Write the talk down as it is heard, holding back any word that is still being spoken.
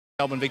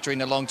Melbourne victory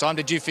in a long time.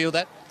 Did you feel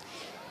that?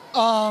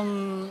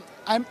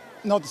 I'm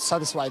not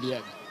satisfied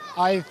yet.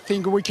 I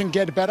think we can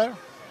get better.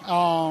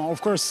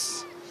 Of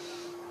course,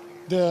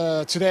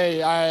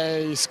 today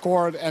I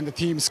scored and the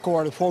team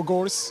scored 4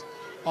 goals,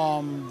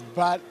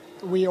 but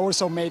we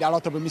also made a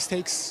lot of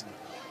mistakes.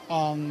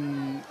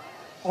 On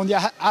the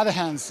other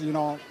hand,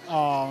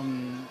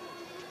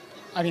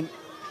 I mean,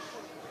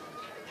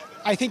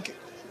 I think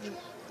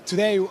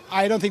today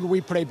I don't think we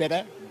play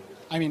better.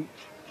 I mean,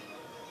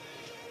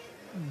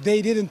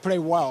 they didn't play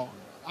well.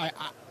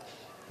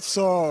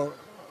 So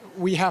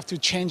we have to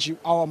change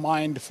our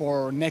mind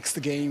for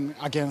next game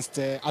against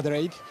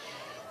Adelaide.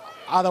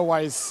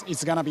 Otherwise,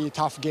 it's going to be a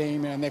tough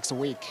game next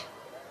week.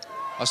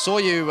 I saw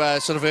you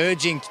sort of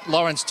urging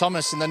Lawrence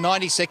Thomas in the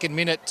 92nd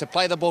minute to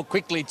play the ball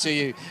quickly to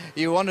you.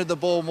 You wanted the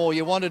ball more.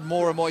 You wanted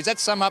more and more. Does that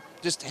sum up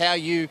just how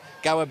you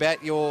go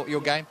about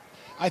your game?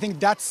 I think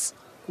that's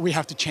we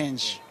have to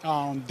change.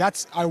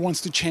 That's I want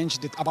to change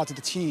about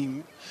the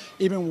team.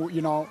 Even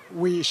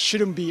we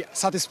shouldn't be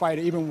satisfied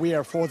even we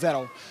are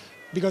 4-0,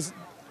 because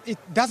it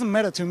doesn't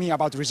matter to me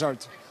about the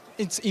result.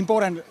 It's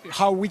important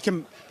how we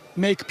can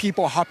make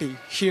people happy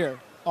here,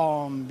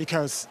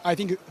 because I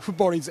think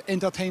football is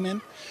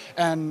entertainment,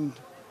 and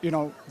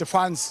the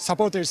fans,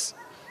 supporters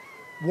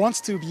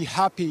wants to be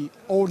happy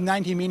all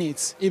 90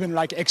 minutes, even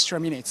like extra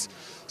minutes.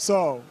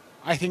 So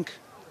I think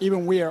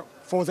even we are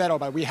 4-0,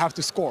 but we have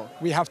to score.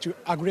 We have to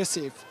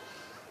aggressive.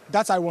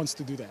 That's I want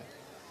to do that.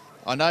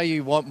 I know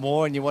you want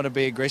more and you want to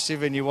be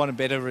aggressive and you want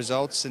better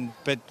results.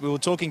 But we were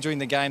talking during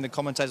the game, the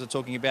commentators were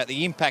talking about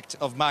the impact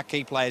of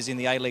marquee players in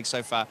the A-League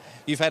so far.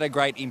 You've had a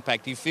great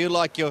impact. Do you feel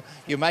like you're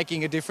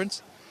making a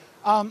difference?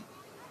 To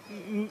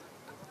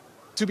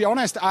be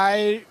honest,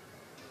 I'm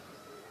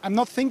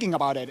not thinking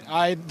about it.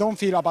 I don't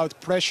feel about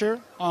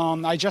pressure.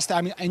 I'm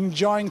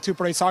enjoying to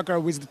play soccer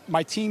with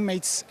my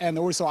teammates, and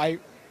also I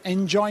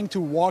enjoying to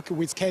work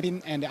with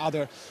Kevin and the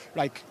other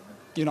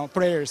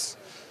players.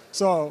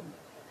 So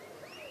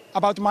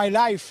about my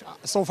life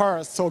so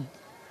far, so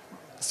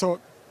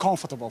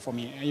comfortable for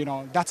me.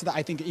 That's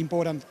I think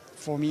important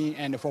for me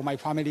and for my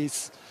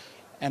families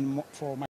and for my